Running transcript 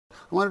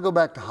I want to go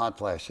back to hot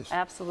flashes.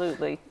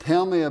 Absolutely.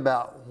 Tell me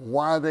about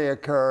why they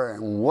occur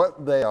and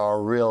what they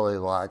are really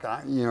like.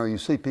 You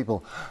see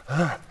people,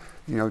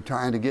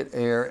 trying to get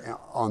air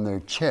on their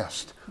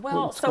chest.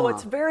 Well, so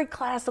it's very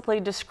classically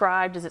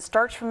described as it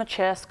starts from the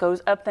chest,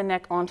 goes up the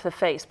neck onto the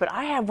face. But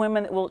I have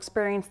women that will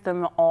experience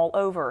them all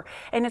over.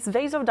 And it's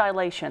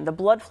vasodilation. The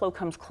blood flow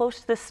comes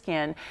close to the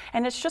skin.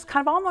 And it's just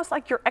kind of almost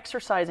like you're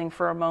exercising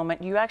for a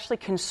moment. You actually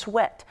can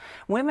sweat.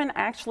 Women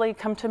actually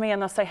come to me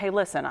and they'll say, hey,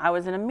 listen, I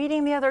was in a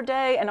meeting the other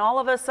day and all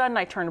of a sudden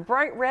I turned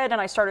bright red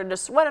and I started to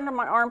sweat under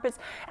my armpits.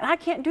 And I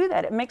can't do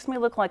that. It makes me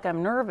look like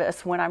I'm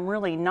nervous when I'm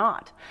really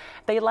not.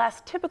 They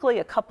last typically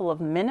a couple of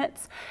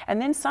minutes.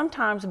 And then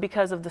sometimes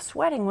because of the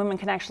sweating, women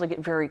can actually get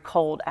very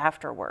cold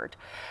afterward.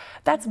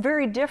 That's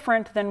very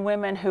different than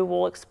women who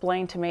will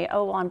explain to me,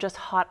 oh, well, I'm just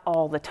hot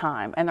all the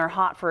time, and they're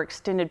hot for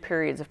extended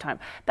periods of time.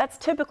 That's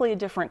typically a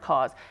different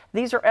cause.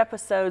 These are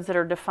episodes that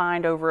are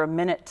defined over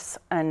minutes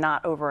and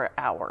not over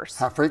hours.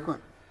 How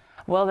frequent?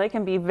 Well, they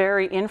can be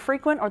very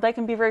infrequent or they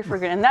can be very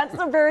frequent. And that's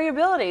the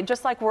variability.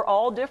 Just like we're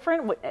all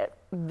different,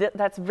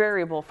 that's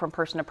variable from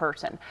person to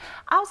person.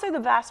 I'll say the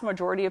vast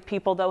majority of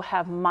people, though,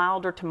 have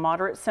milder to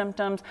moderate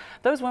symptoms.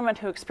 Those women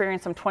who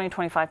experience them 20,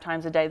 25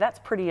 times a day, that's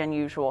pretty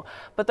unusual.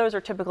 But those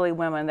are typically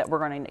women that we're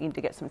going to need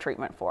to get some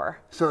treatment for.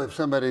 So if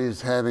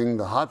somebody's having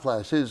the hot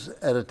flashes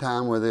at a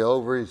time where the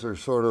ovaries are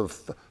sort of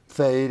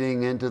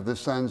fading into the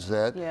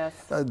sunset, yes,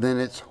 then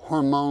it's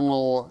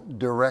hormonal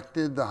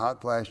directed, the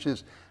hot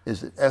flashes.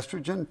 Is it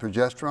estrogen,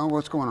 progesterone?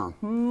 What's going on?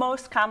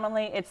 Most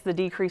commonly, it's the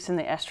decrease in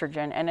the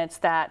estrogen, and it's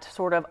that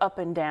sort of up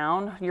and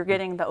down. You're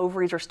getting the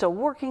ovaries are still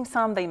working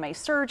some. They may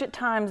surge at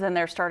times, and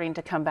they're starting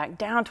to come back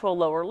down to a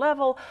lower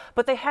level,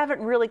 but they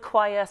haven't really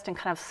quiesced and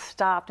kind of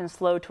stopped and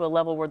slowed to a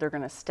level where they're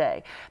going to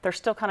stay. They're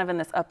still kind of in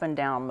this up and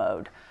down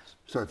mode.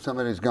 So if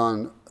somebody's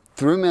gone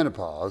through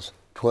menopause,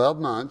 12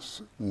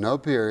 months, no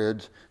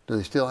periods, do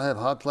they still have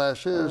hot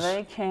flashes?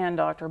 They can,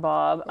 Dr.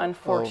 Bob,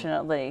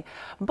 unfortunately.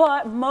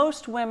 But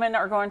most women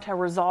are going to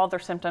resolve their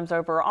symptoms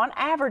over, on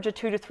average, a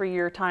 2 to 3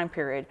 year time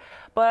period.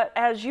 But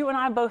as you and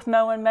I both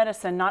know in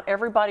medicine, not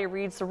everybody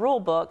reads the rule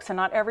books and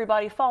not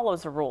everybody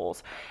follows the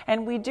rules.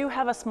 And we do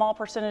have a small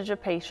percentage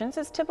of patients,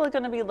 it's typically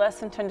going to be less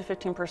than 10 to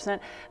 15%,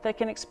 that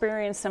can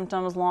experience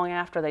symptoms long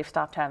after they've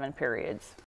stopped having periods.